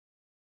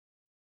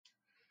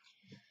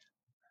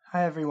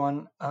Hi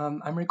everyone,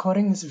 I'm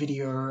recording this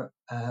video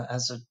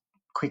as a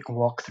quick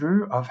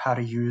walkthrough of how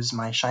to use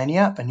My Shiny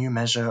app, a new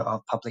measure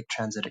of public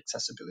transit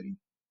accessibility.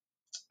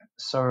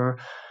 So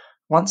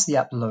once the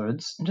app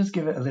loads, and just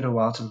give it a little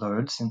while to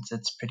load since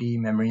it's pretty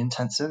memory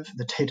intensive,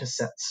 the data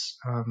sets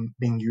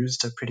being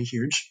used are pretty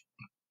huge.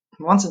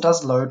 Once it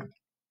does load,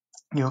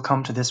 you'll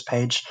come to this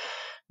page.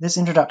 This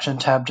introduction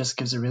tab just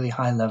gives a really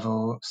high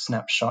level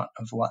snapshot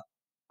of what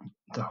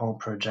the whole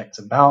project's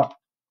about.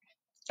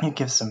 It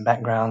gives some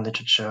background,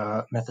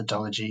 literature,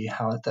 methodology,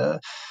 how the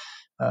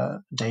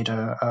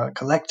data are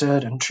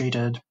collected and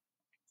treated.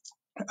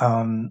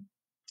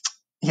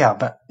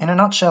 But in a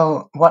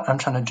nutshell, what I'm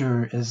trying to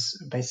do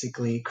is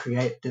basically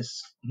create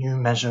this new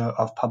measure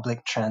of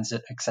public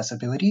transit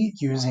accessibility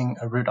using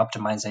a route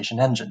optimization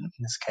engine,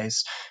 in this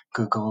case,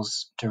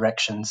 Google's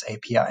Directions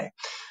API.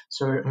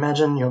 So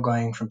imagine you're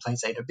going from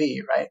place A to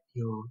B, right?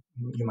 You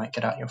might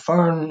get out your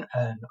phone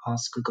and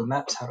ask Google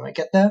Maps, how do I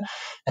get there?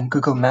 And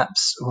Google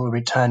Maps will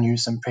return you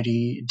some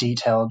pretty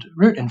detailed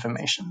route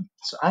information.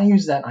 So I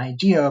use that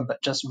idea,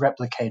 but just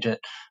replicate it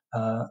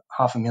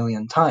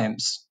 500,000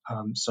 times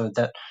so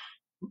that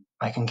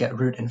I can get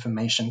route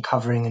information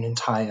covering an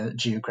entire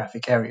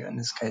geographic area, in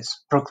this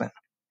case, Brooklyn.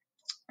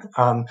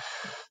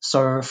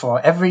 So for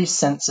every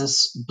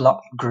census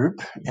block group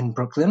in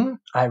Brooklyn,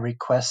 I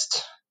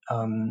request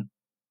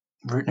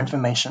route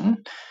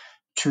information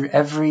to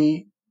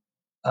every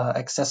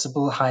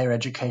accessible higher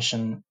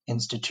education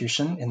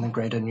institution in the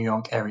greater New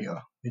York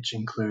area, which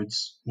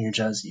includes New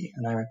Jersey.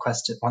 And I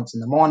request it once in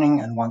the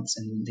morning and once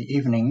in the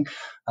evening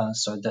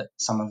so that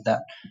some of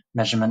that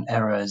measurement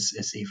error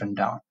is evened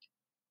out.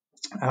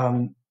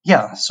 And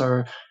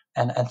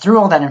through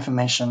all that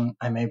information,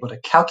 I'm able to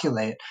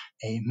calculate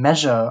a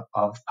measure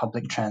of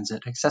public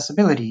transit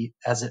accessibility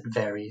as it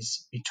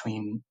varies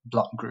between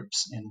block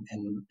groups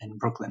in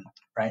Brooklyn,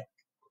 right?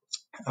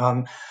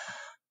 But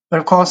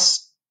of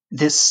course,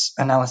 this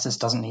analysis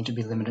doesn't need to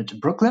be limited to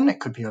Brooklyn. It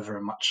could be over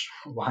a much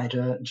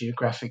wider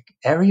geographic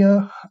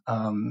area.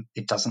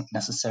 It doesn't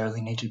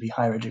necessarily need to be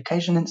higher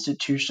education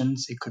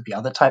institutions. It could be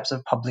other types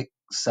of public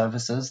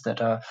services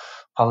that are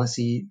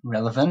policy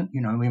relevant.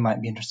 We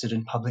might be interested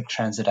in public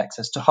transit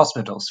access to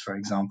hospitals, for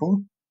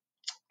example.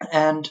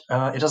 And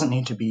it doesn't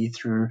need to be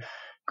through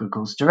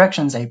Google's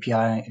Directions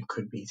API. It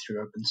could be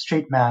through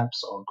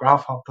OpenStreetMaps or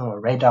Graphhopper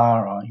or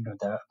Radar, or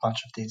there are a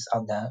bunch of these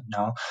out there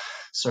now.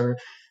 So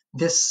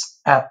this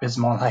app is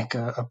more like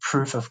a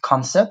proof of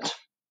concept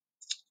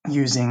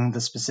using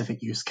the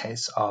specific use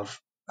case of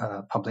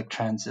public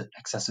transit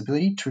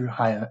accessibility to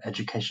higher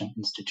education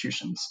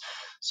institutions.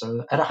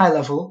 So at a high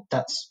level,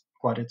 that's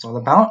what it's all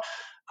about.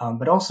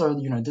 But also,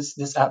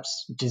 this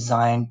app's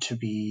designed to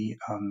be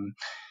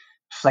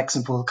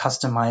flexible,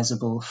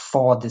 customizable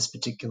for this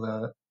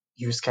particular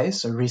use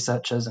case. So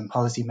researchers and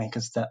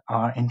policymakers that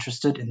are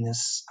interested in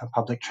this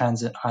public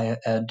transit higher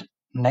ed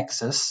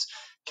nexus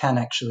can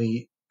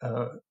actually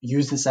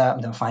use this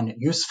app. They'll find it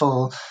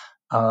useful.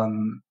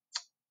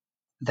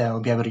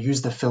 They'll be able to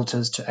use the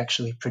filters to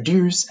actually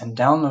produce and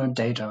download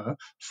data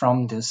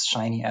from this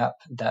Shiny app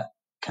that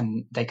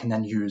they can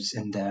then use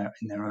in their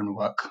own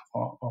work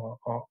or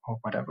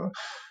whatever.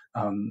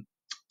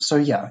 So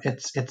yeah,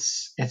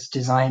 it's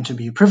designed to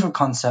be a proof of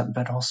concept,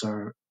 but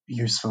also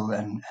useful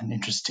and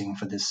interesting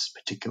for this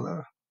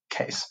particular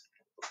case.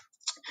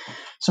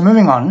 So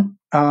moving on,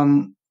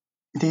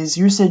 these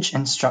usage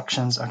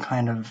instructions are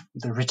kind of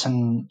the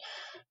written,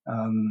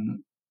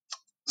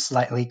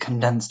 slightly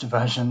condensed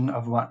version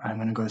of what I'm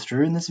going to go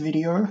through in this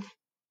video.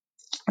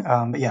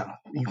 But yeah,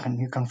 you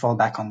can fall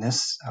back on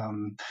this.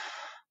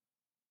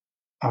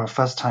 Our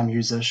first-time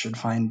user should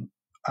find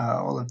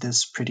all of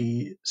this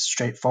pretty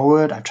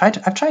straightforward. I've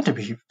tried to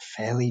be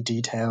fairly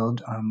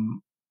detailed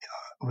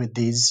with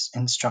these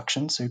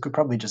instructions, so you could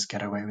probably just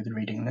get away with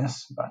reading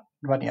this.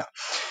 But yeah.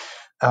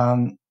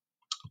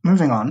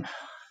 Moving on.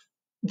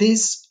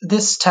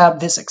 This tab,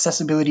 this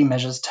accessibility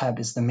measures tab,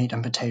 is the meat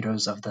and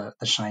potatoes of the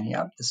Shiny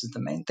app. This is the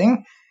main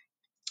thing.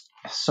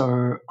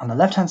 So on the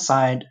left-hand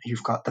side,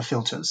 you've got the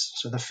filters.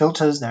 So the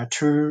filters, there are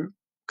two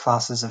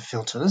classes of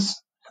filters.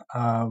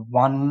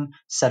 One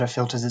set of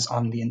filters is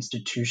on the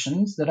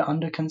institutions that are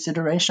under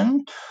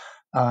consideration,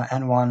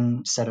 and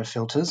one set of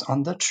filters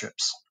on the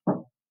trips.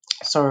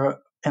 So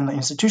in the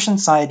institution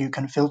side, you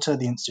can filter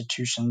the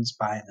institutions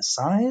by the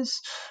size,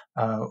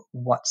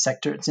 what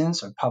sector it's in,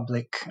 so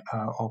public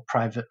or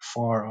private,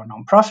 for or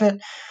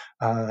nonprofit,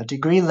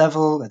 degree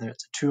level, whether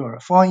it's a 2 or a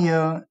 4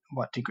 year,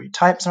 what degree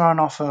types are on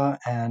offer,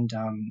 and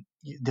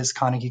this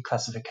Carnegie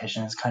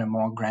classification is kind of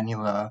more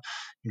granular.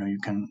 You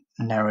can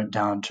narrow it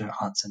down to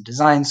arts and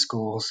design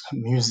schools,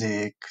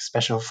 music,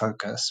 special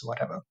focus,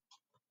 whatever.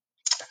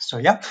 So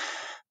yeah,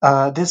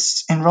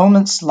 this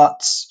enrollment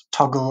slots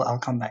toggle I'll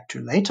come back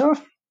to later.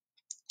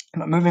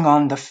 But moving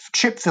on, the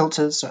trip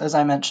filters. So as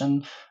I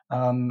mentioned,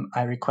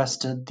 I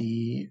requested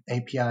the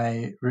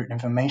API route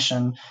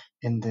information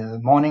in the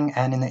morning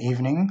and in the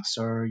evening.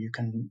 So you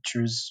can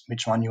choose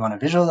which one you want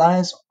to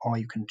visualize, or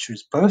you can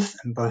choose both,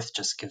 and both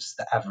just gives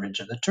the average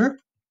of the two.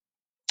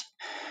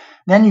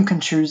 Then you can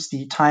choose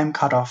the time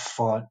cutoff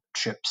for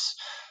trips.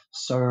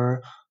 So,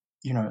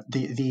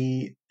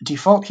 the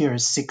default here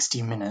is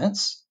 60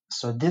 minutes.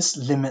 So this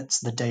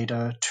limits the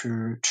data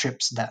to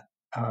trips that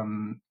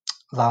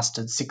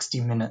lasted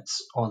 60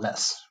 minutes or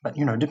less. But,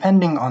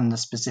 depending on the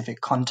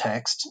specific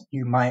context,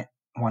 you might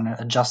want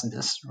to adjust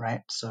this,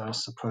 right? So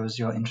suppose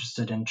you're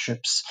interested in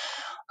trips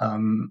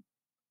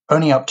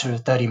only up to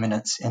 30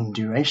 minutes in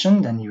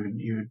duration, then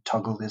you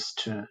toggle this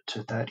to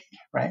 30,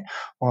 right?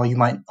 Or you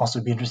might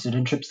also be interested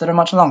in trips that are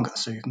much longer,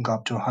 so you can go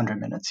up to 100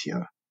 minutes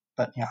here.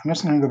 But yeah, I'm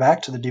just going to go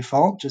back to the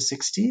default, just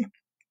 60.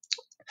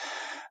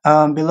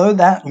 Below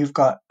that, you've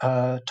got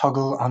a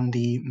toggle on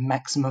the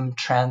maximum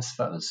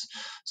transfers.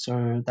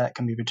 So that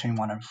can be between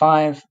 1 and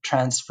 5.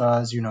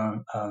 Transfers, you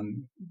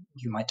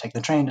might take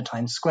the train to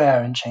Times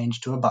Square and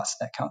change to a bus.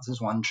 That counts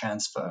as one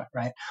transfer,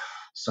 right?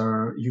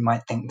 So you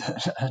might think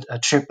that a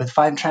trip with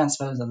 5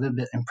 transfers is a little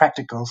bit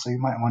impractical, so you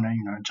might want to,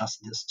 adjust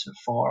this to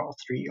 4 or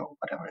 3 or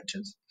whatever it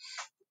is.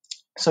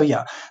 So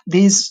yeah,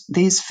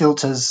 these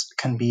filters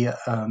can be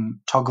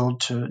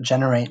toggled to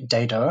generate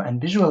data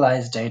and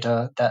visualize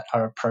data that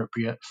are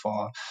appropriate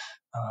for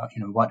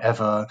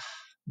whatever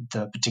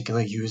the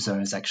particular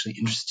user is actually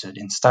interested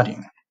in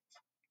studying.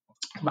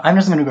 But I'm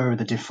just going to go over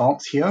the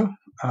defaults here.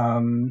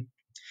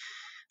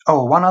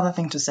 One other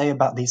thing to say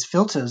about these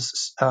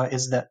filters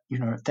is that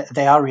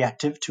they are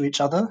reactive to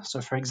each other. So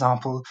for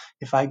example,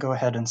 if I go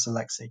ahead and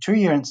select, say,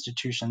 2-year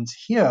institutions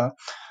here,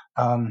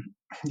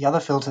 the other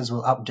filters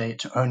will update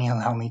to only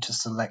allow me to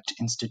select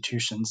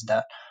institutions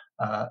that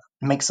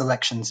make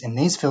selections in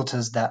these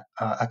filters that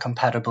are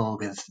compatible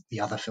with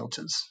the other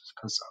filters.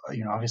 Because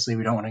obviously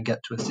we don't want to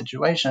get to a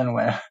situation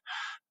where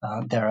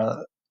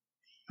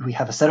we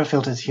have a set of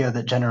filters here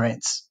that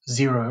generates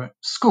 0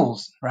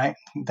 schools, right?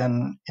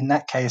 Then in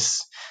that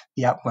case,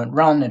 the app won't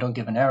run, it'll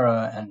give an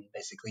error and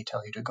basically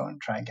tell you to go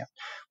and try again.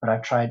 But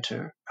I've tried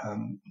to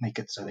make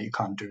it so that you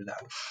can't do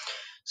that.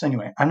 So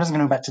anyway, I'm just going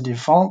to go back to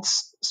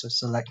defaults. So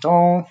select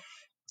all,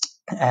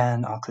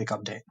 and I'll click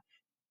update.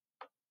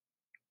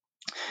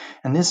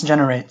 And this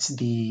generates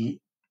the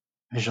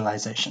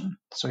visualization.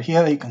 So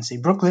here you can see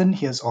Brooklyn.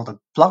 Here's all the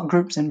block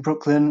groups in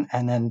Brooklyn,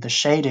 and then the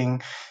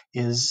shading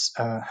is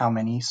how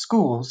many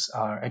schools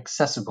are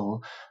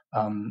accessible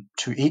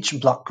to each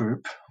block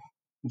group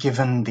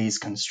given these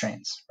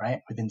constraints,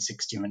 right, within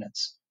 60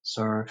 minutes.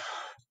 So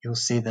you'll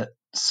see that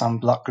some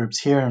block groups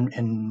here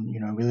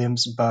in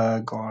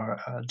Williamsburg or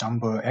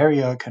Dumbo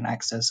area can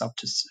access up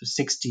to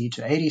 60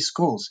 to 80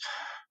 schools.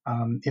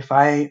 If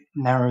I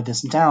narrow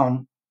this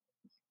down,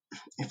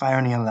 if I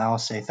only allow,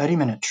 say,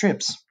 30-minute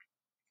trips,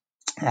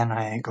 and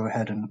I go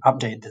ahead and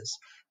update this,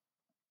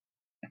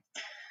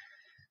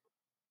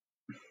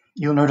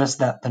 you'll notice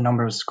that the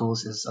number of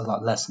schools is a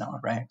lot less now,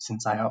 right?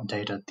 Since I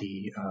updated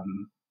the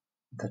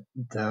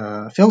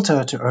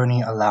filter to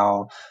only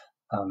allow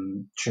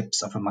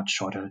trips of a much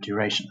shorter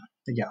duration.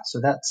 But yeah,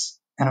 so that's,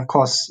 and of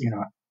course,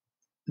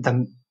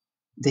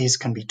 these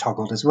can be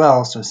toggled as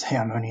well. So say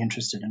I'm only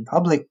interested in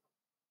public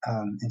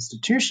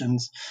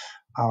institutions,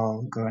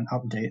 I'll go and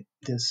update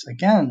this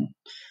again,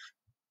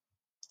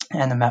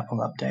 and the map will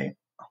update.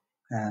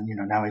 And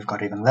now we've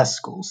got even less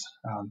schools,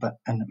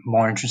 and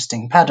more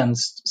interesting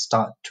patterns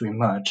start to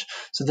emerge.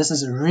 So this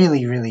is a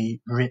really,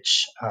 really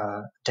rich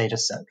data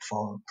set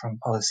from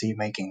policy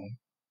making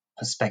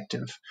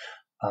perspective.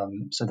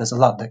 So there's a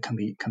lot that can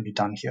be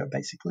done here,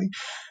 basically.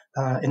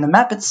 In the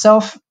map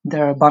itself,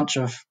 there are a bunch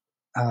of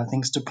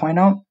things to point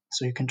out.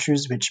 So you can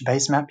choose which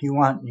base map you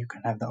want. You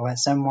can have the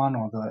OSM one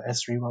or the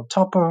Esri World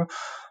Topo.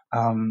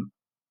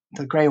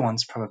 The gray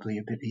one's probably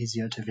a bit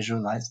easier to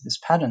visualize this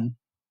pattern.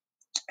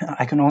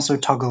 I can also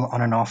toggle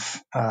on and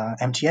off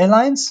MTA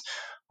lines.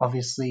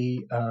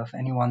 Obviously, for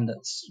anyone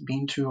that's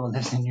been to or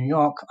lives in New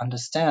York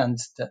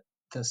understands that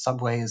the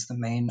subway is the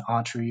main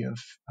artery of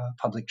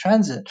public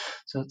transit.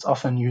 So it's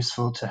often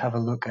useful to have a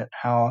look at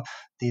how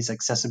these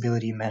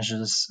accessibility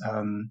measures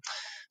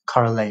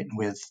correlate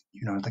with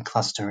the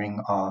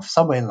clustering of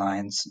subway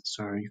lines.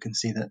 So you can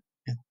see that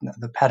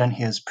the pattern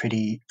here is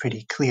pretty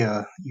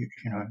clear.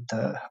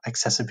 The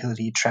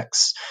accessibility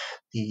tracks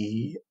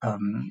the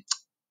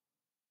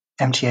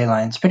MTA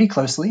lines pretty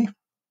closely.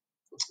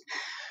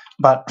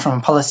 But from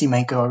a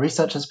policymaker or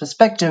researcher's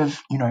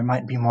perspective, it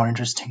might be more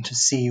interesting to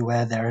see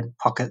where there are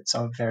pockets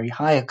of very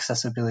high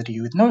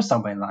accessibility with no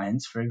subway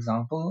lines, for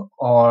example,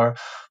 or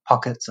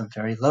pockets of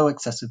very low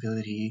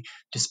accessibility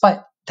despite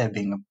there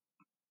being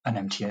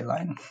an MTA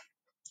line.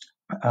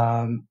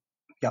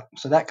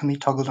 So that can be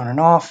toggled on and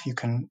off. You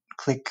can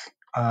click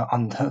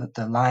on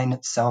the line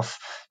itself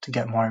to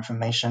get more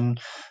information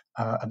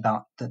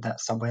about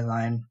that subway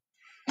line.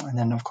 And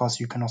then, of course,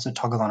 you can also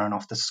toggle on and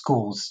off the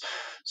schools.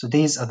 So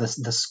these are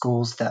the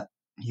schools that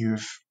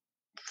you've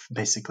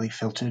basically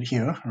filtered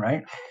here,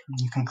 right?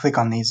 You can click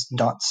on these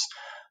dots,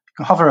 you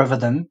can hover over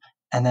them,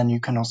 and then you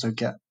can also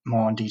get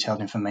more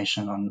detailed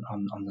information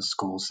on the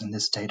schools. And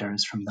this data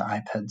is from the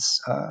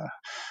IPEDS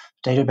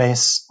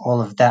database.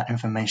 All of that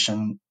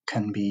information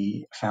can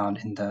be found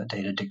in the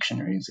data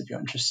dictionaries if you're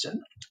interested.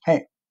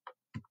 Hey,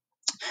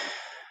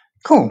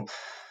 cool.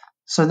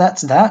 So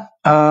that's that.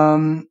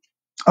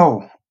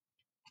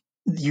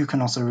 You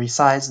can also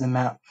resize the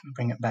map,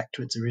 bring it back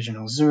to its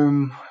original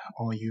zoom,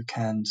 or you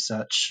can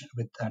search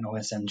with an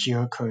OSM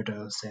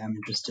geocoder. Say I'm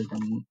interested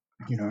in,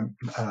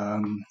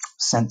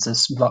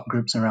 census block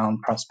groups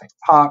around Prospect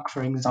Park,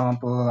 for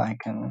example. I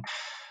can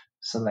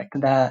select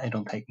that.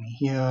 It'll take me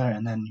here,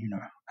 and then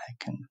I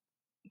can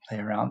play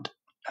around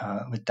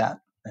with that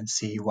and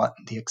see what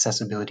the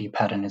accessibility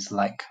pattern is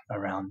like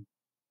around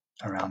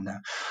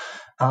there.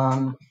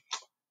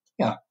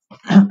 Yeah.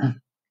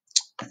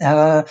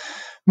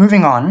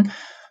 Moving on.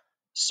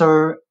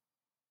 So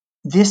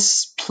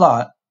this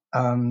plot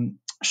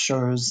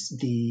shows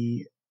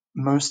the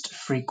most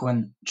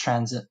frequent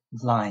transit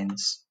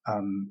lines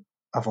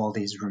of all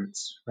these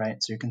routes, right?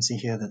 So you can see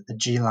here that the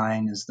G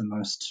line is the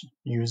most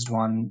used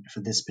one for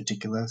this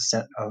particular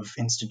set of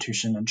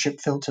institution and trip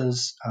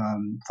filters,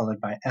 followed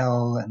by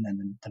L, and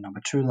then the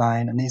number 2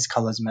 line, and these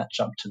colors match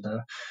up to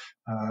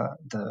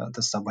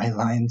the subway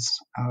lines.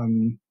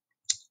 I'm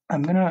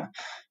gonna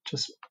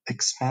just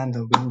expand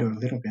the window a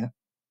little bit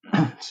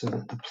so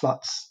that the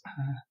plots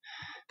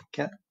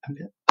get a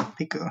bit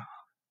bigger.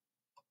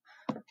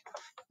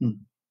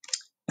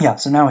 Yeah,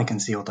 so now we can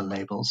see all the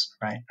labels,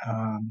 right?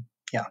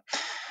 Yeah.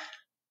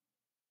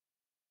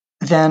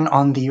 Then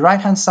on the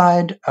right-hand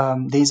side,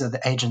 these are the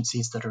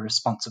agencies that are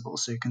responsible.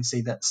 So you can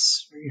see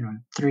that's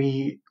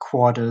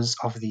 3/4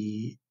 of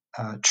the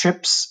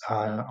trips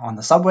on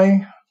the subway,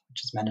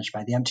 which is managed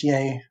by the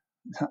MTA.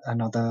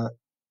 Another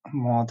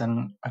more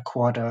than a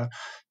quarter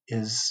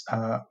is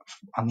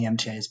on the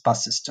MTA's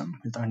bus system,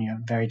 with only a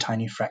very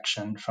tiny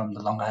fraction from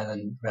the Long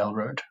Island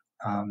Railroad.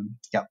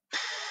 Yeah.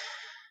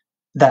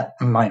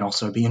 That might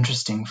also be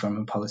interesting from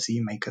a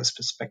policymaker's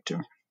perspective.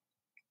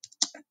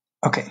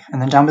 Okay,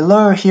 and then down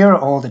below here are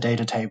all the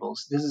data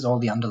tables. This is all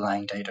the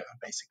underlying data,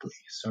 basically.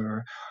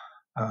 So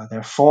there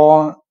are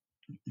 4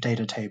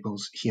 data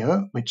tables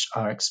here, which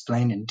are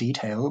explained in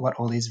detail what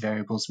all these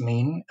variables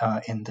mean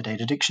in the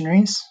data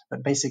dictionaries.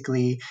 But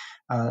basically,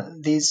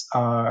 these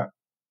are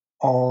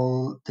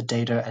all the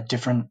data at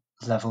different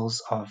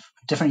levels of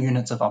different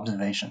units of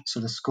observation.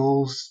 So the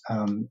schools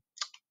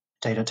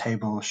data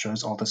table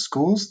shows all the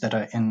schools that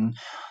are in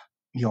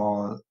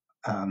your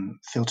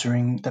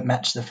filtering, that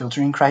match the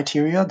filtering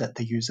criteria that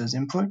the users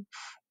input.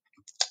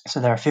 So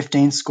there are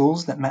 15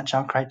 schools that match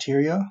our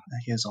criteria.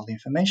 Here's all the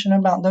information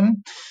about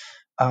them.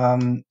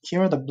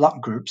 Here are the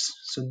block groups.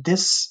 So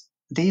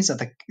these are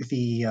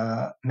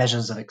the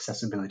measures of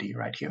accessibility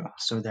right here.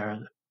 So there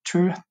are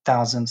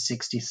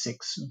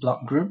 2,066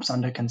 block groups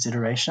under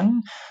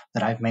consideration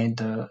that I've made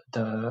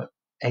the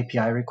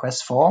API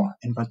request for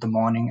in both the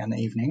morning and the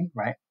evening,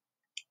 right?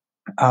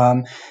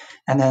 And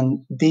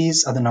then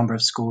these are the number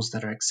of schools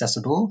that are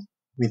accessible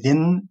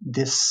within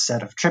this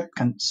set of trip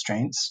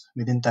constraints,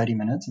 within 30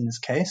 minutes in this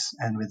case,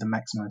 and with a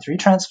maximum of 3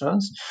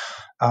 transfers.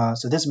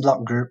 So this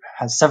block group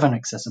has 7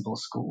 accessible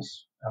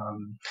schools.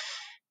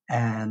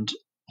 And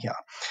yeah,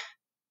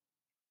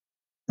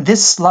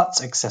 this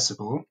slot's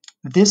accessible.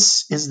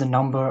 This is the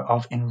number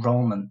of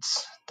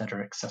enrollments that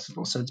are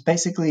accessible. So it's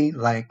basically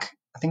like,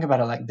 think about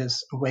it like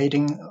this,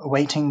 weighting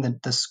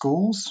the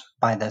schools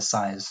by their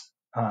size.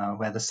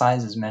 Where the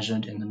size is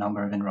measured in the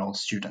number of enrolled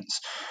students.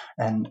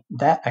 And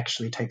that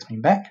actually takes me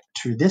back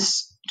to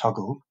this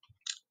toggle,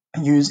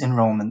 use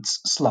enrollments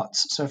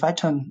slots. So if I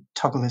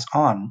toggle this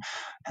on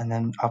and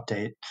then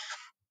update,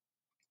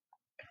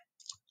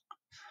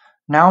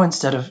 now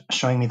instead of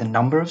showing me the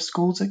number of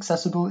schools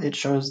accessible, it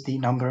shows the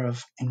number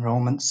of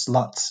enrollment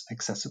slots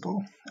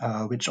accessible,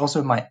 which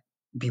also might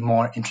be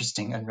more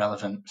interesting and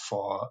relevant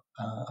for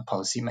a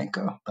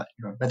policymaker. But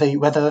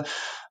whether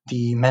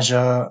the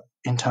measure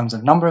in terms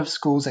of number of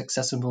schools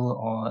accessible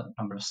or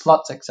number of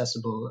slots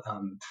accessible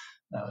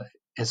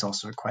is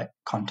also quite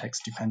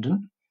context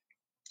dependent.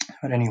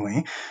 But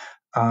anyway,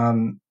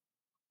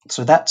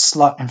 so that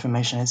slot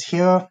information is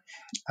here,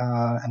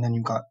 and then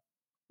you've got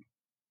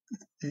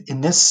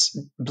in this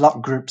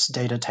block groups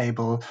data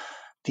table,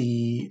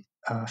 the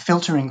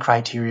filtering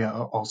criteria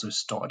are also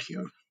stored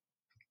here.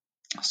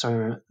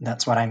 So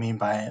that's what I mean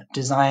by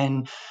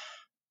design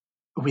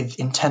with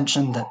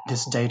intention that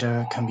this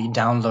data can be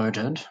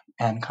downloaded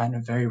and kind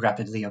of very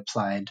rapidly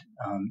applied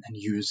and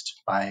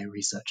used by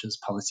researchers,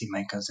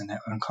 policymakers in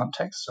their own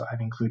context. So I've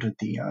included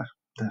the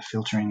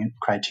filtering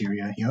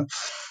criteria here.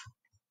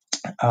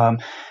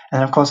 And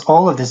of course,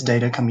 all of this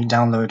data can be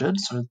downloaded.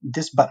 So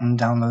this button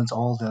downloads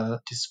all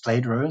the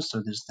displayed rows.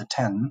 So there's the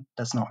 10.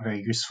 That's not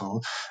very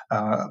useful.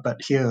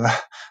 But here,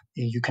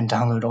 you can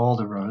download all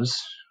the rows.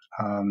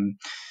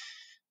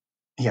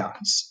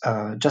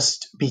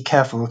 Just be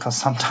careful because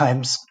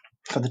sometimes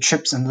for the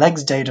trips and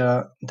legs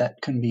data,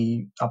 that can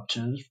be up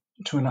to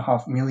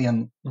 2.5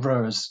 million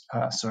rows.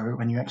 So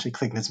when you actually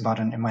click this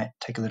button, it might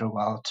take a little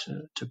while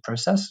to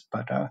process,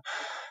 but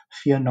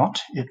fear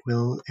not, it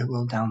will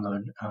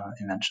download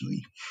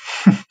eventually.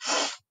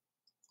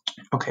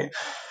 Okay,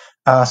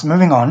 so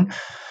moving on.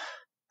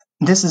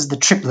 This is the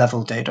trip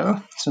level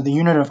data. So the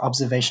unit of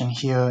observation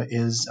here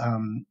is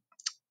an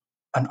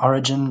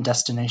origin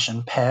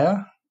destination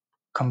pair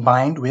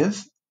combined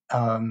with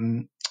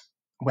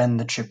when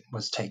the trip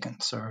was taken.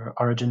 So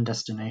origin,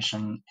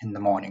 destination in the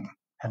morning.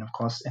 And of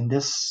course, in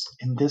this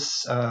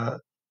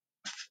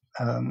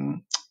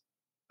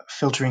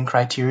filtering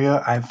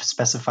criteria, I've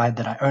specified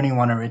that I only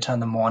want to return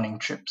the morning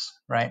trips,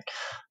 right?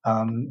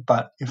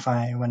 But if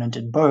I went and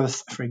did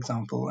both, for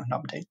example, and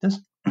update this,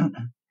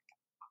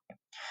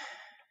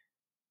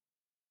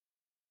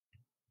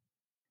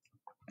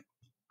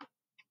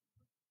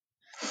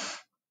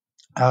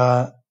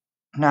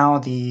 now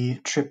the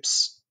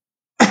trips,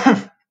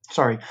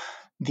 sorry,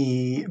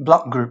 the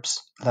block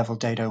groups level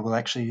data will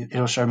actually,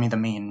 it'll show me the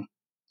mean.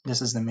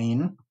 This is the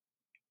mean,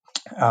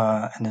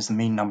 and there's the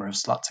mean number of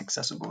slots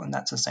accessible, and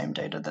that's the same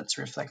data that's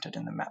reflected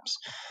in the maps.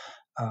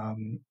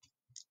 In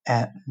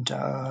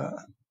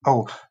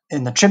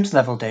the trips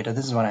level data,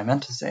 this is what I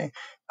meant to say,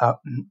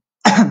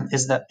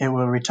 is that it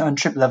will return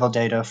trip level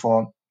data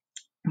for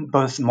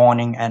both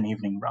morning and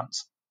evening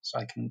runs. So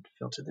I can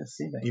filter this,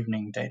 see the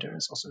evening data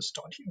is also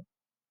stored here.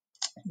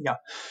 Yeah.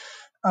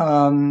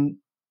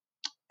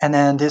 And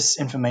then this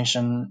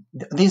information,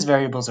 these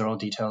variables are all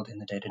detailed in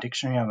the data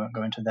dictionary. I won't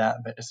go into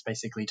that, but it's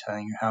basically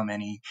telling you how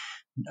many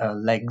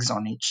legs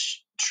on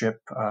each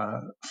trip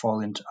fall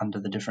into under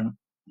the different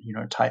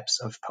types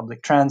of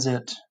public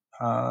transit,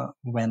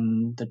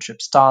 when the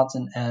trip starts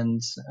and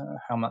ends,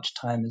 how much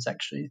time is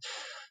actually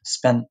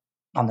spent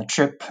on the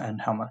trip, and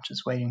how much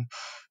is waiting.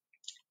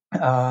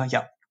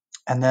 Yeah,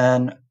 and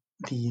then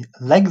the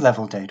leg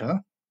level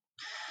data.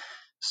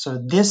 So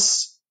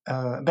this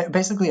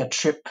basically a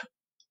trip.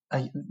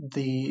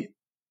 The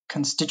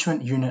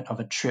constituent unit of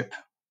a trip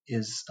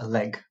is a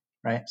leg,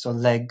 right? So a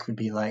leg could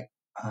be like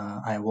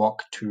I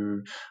walk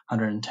to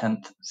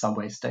 110th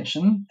subway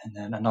station, and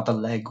then another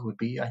leg would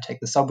be I take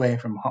the subway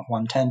from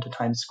 110 to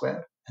Times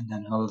Square, and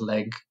then another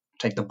leg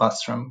take the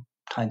bus from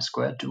Times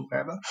Square to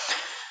wherever.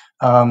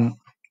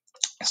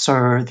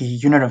 So the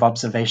unit of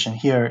observation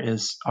here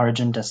is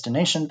origin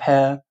destination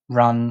pair,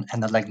 run,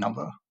 and the leg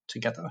number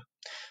together.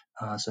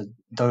 So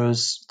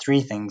those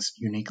three things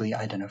uniquely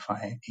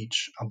identify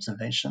each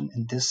observation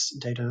in this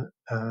data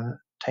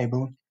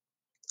table.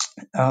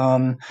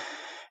 And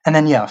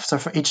then, yeah, so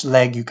for each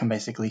leg, you can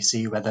basically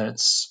see whether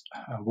it's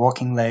a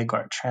walking leg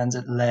or a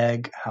transit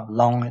leg, how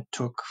long it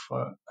took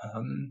for,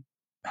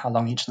 how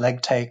long each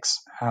leg takes,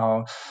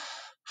 how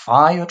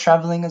far you're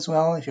traveling as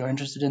well, if you're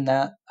interested in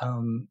that.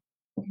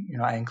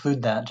 I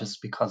include that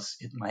just because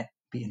it might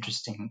be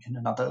interesting in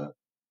another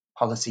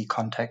policy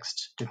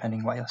context,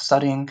 depending what you're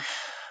studying.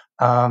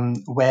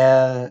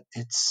 Where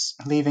it's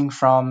leaving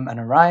from and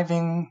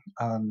arriving.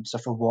 So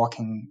for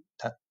walking,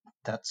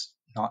 that's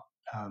not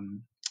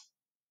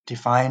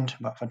defined,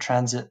 but for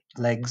transit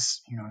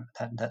legs,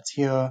 that's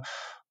here.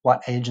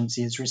 What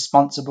agency is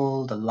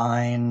responsible, the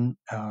line,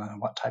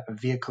 what type of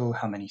vehicle,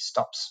 how many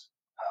stops.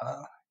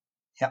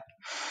 Yeah.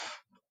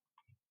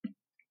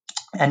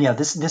 And yeah,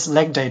 this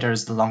leg data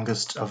is the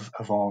longest of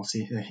all.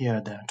 See here,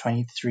 there are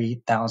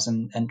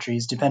 23,000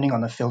 entries, depending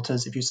on the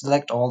filters. If you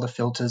select all the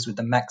filters with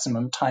the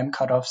maximum time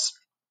cutoffs,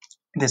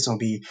 this will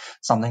be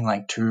something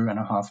like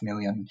 2.5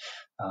 million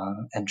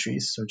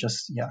entries. So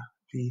just, yeah,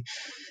 be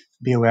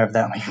aware of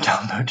that when you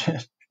download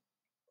it.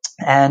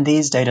 And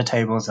these data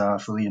tables are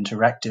fully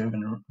interactive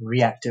and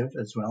reactive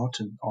as well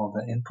to all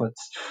the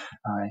inputs.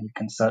 You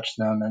can search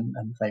them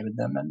and play with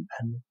them and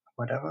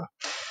whatever.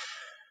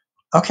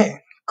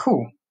 Okay,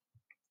 cool.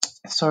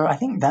 So I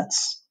think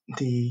that's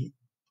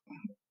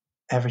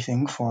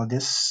everything for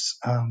this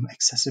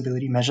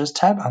accessibility measures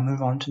tab. I'll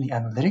move on to the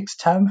analytics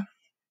tab.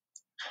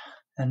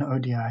 And oh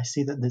dear, I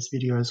see that this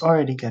video is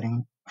already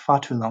getting far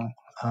too long,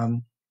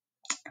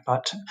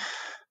 but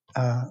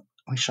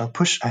we shall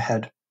push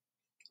ahead.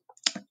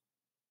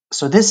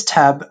 So this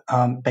tab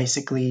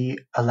basically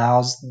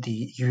allows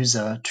the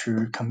user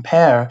to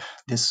compare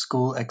this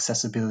school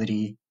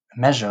accessibility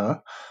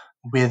measure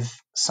with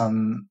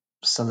some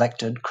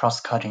selected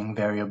cross-cutting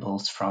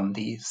variables from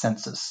the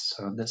census.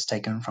 So that's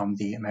taken from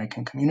the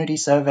American Community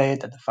Survey,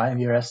 that the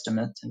 5-year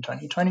estimates in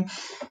 2020,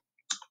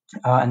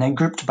 and they're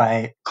grouped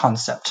by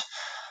concept.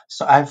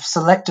 So I've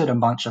selected a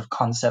bunch of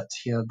concepts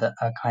here that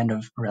are kind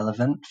of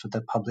relevant for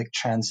the public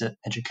transit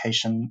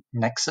education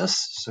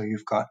nexus. So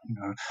you've got,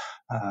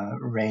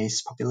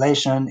 race,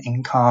 population,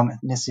 income,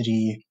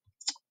 ethnicity,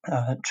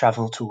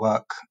 travel to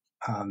work,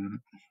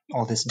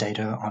 all this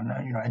data on,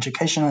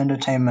 education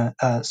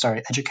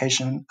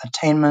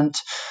attainment,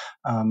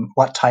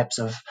 what types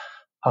of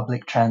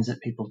public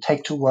transit people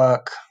take to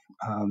work.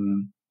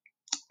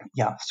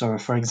 So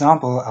for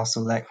example, I'll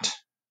select,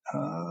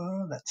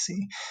 I'll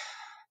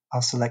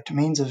select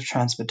means of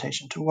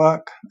transportation to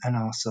work, and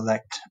I'll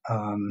select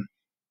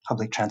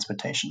public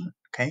transportation,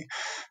 okay?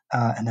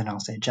 And then I'll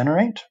say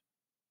generate.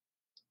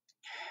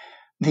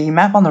 The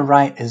map on the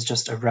right is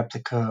just a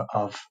replica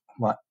of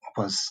what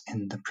was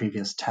in the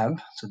previous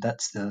tab. So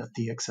that's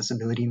the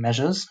accessibility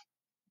measures.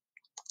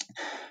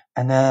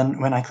 And then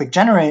when I click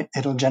generate,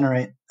 it'll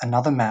generate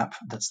another map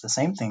that's the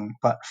same thing,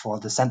 but for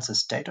the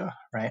census data,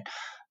 right?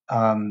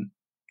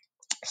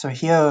 So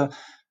here,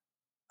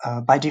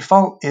 by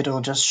default, it'll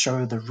just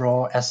show the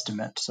raw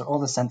estimate. So all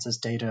the census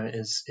data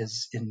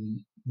is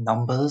in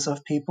numbers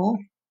of people.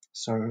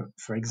 So,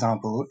 for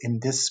example, in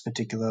this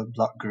particular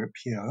block group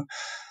here,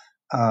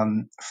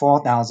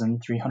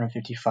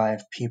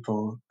 4,355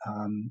 people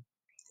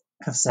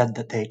have said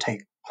that they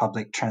take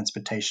public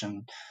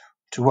transportation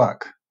to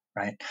work,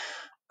 right?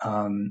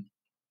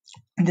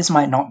 This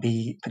might not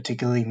be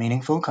particularly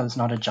meaningful because it's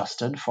not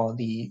adjusted for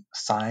the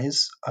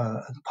size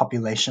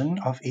population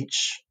of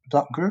each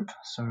block group.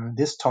 So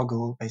this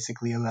toggle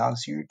basically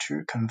allows you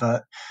to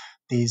convert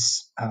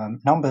these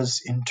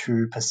numbers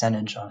into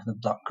percentage of the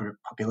block group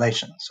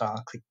population. So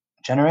I'll click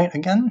generate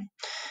again.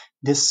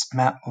 This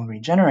map will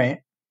regenerate.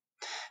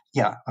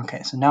 Yeah,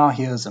 okay, so now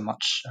here's a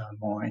much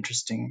more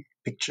interesting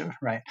picture,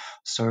 right?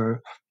 So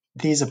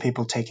these are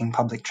people taking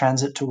public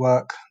transit to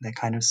work. They're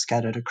kind of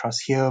scattered across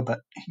here,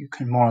 but you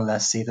can more or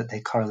less see that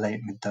they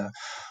correlate with the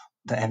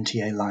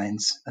MTA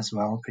lines as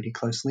well pretty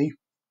closely.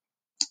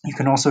 You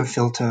can also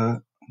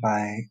filter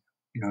by,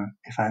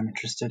 if I'm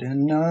interested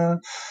in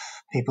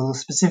people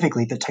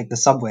specifically that take the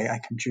subway, I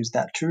can choose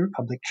that too.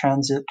 Public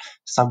transit,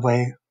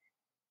 subway,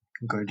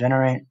 go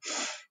generate.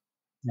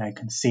 Now you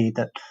can see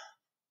that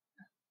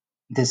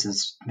this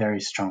is very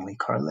strongly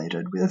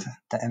correlated with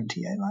the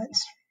MTA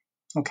lines.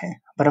 Okay,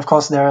 but of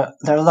course there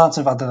are lots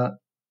of other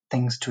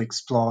things to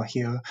explore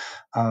here.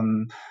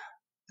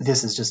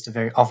 This is just a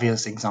very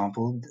obvious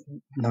example.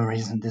 No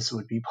reason this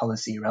would be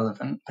policy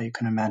relevant, but you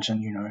can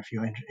imagine,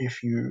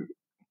 if you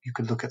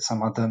could look at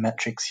some other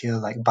metrics here,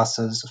 like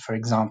buses, for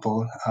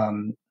example.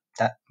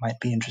 That might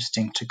be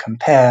interesting to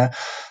compare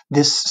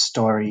this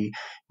story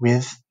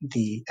with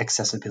the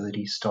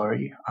accessibility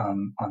story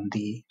on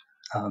the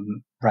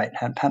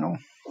right-hand panel.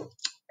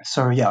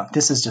 So yeah,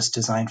 this is just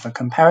designed for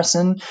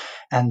comparison.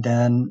 And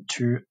then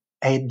to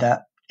aid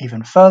that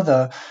even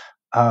further,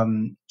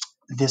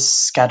 this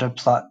scatter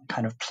plot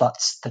kind of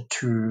plots the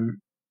two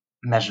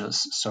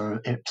measures. So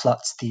it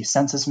plots the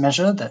census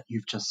measure that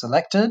you've just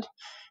selected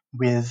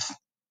with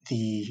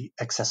the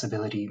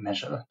accessibility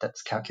measure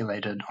that's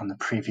calculated on the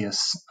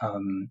previous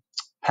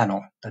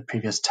panel, the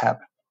previous tab.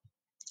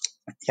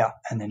 Yeah,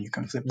 and then you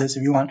can flip this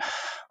if you want.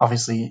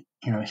 Obviously,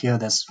 here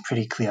there's a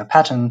pretty clear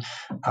pattern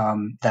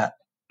that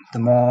the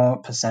more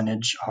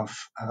percentage of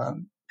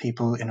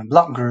people in a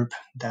block group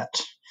that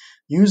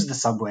use the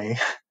subway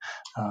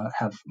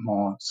have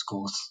more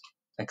schools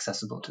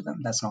accessible to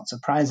them. That's not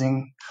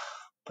surprising,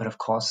 but of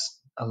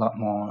course, a lot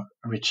more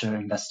richer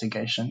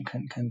investigation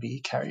can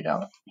be carried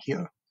out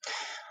here.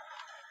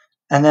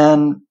 And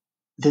then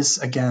this,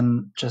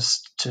 again,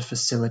 just to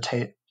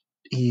facilitate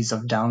ease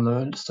of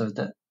download so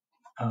that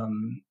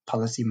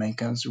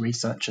policymakers,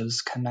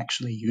 researchers can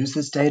actually use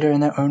this data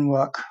in their own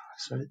work.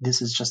 So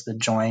this is just the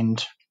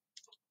joined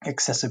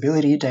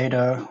accessibility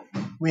data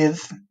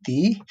with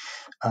the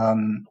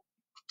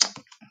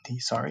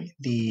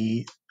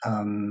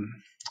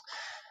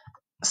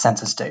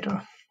census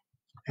data.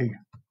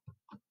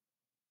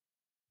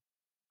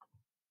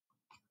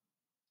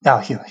 Oh,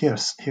 here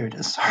it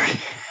is. Sorry.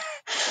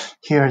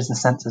 Here is the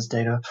census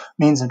data,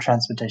 means of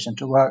transportation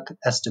to work,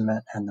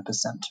 estimate, and the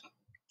percent.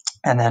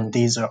 And then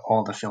these are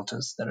all the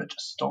filters that are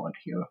just stored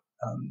here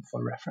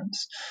for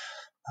reference.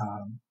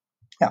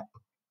 Yeah.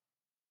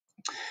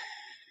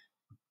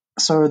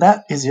 So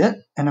that is it.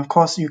 And of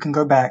course, you can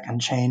go back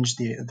and change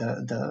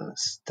the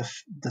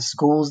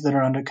schools that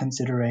are under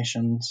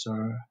consideration. So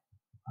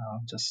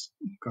I'll just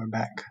go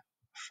back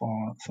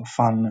for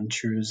fun and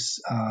choose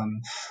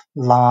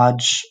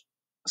large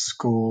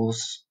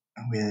schools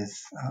with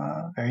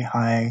very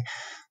high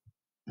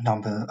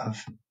number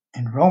of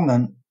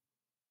enrollment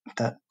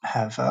that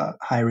have a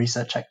high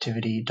research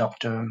activity,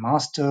 doctor,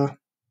 master,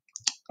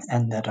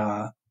 and that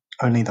are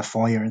only the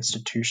four-year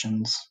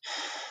institutions.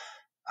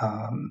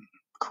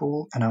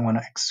 Cool. And I want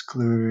to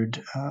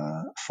exclude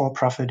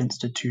for-profit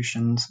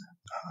institutions.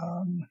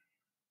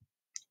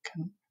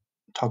 Can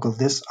toggle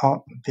this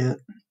up a bit.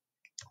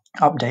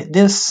 Update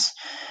this.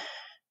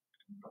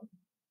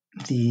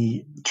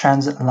 The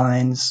transit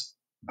lines.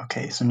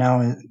 Okay, so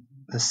now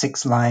the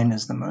 6th line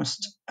is the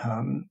most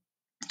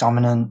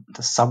dominant.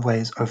 The subway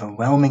is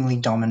overwhelmingly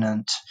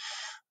dominant.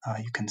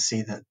 You can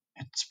see that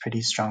it's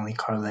pretty strongly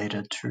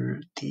correlated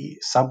to the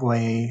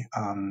subway.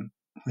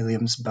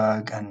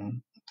 Williamsburg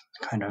and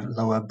kind of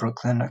lower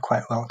Brooklyn are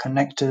quite well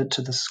connected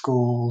to the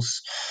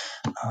schools.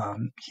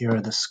 Here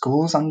are the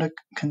schools under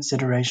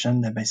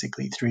consideration. They're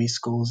basically 3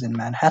 schools in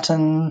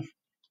Manhattan.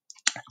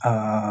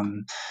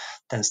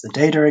 There's the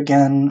data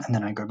again, and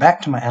then I go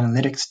back to my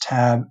analytics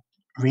tab,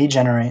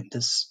 regenerate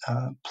this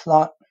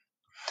plot.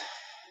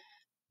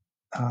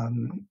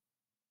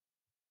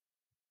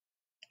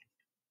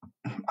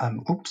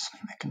 Oops,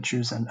 I can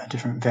choose a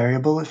different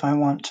variable if I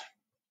want.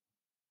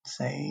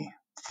 Say,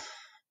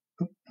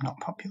 not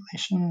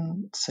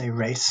population, say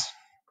race.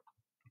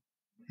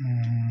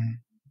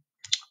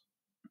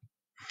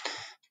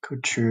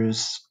 Could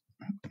choose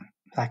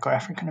Black or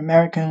African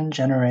American,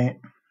 generate,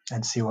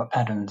 and see what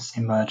patterns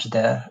emerge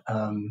there.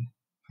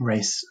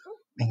 Race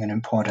being an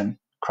important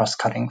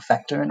cross-cutting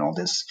factor in all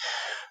this.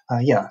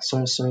 Yeah,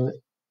 so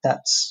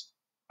that's,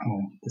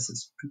 this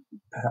is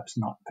perhaps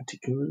not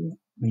particularly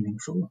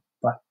meaningful,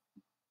 but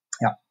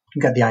yeah.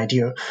 get the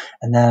idea.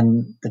 And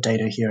then the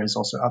data here is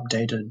also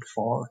updated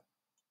for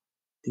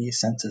the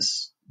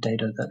census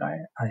data that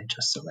I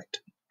just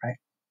selected, right?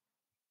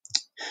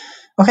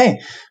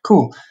 Okay,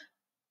 cool.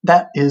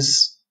 That's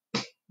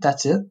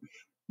it.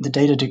 The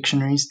data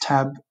dictionaries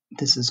tab,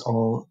 this is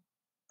all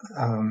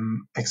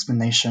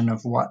explanation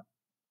of what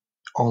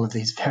all of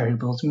these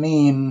variables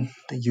mean,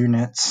 the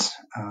units,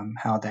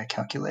 how they're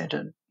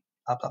calculated,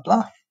 blah, blah,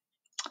 blah.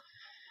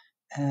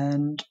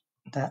 And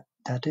that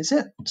is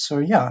it. So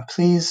yeah,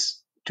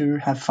 please do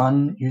have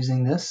fun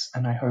using this,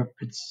 and I hope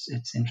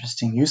it's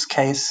interesting use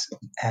case.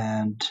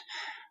 And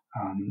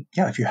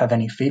yeah, if you have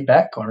any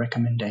feedback or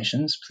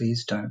recommendations,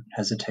 please don't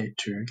hesitate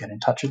to get in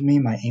touch with me.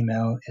 My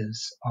email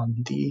is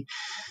on the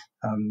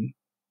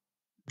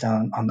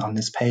down on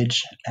this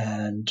page,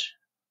 and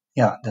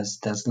yeah,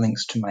 there's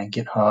links to my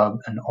GitHub,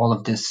 and all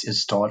of this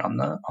is stored on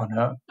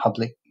a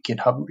public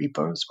GitHub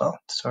repo as well.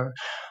 So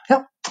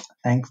yeah,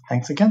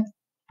 thanks again.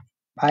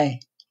 Bye.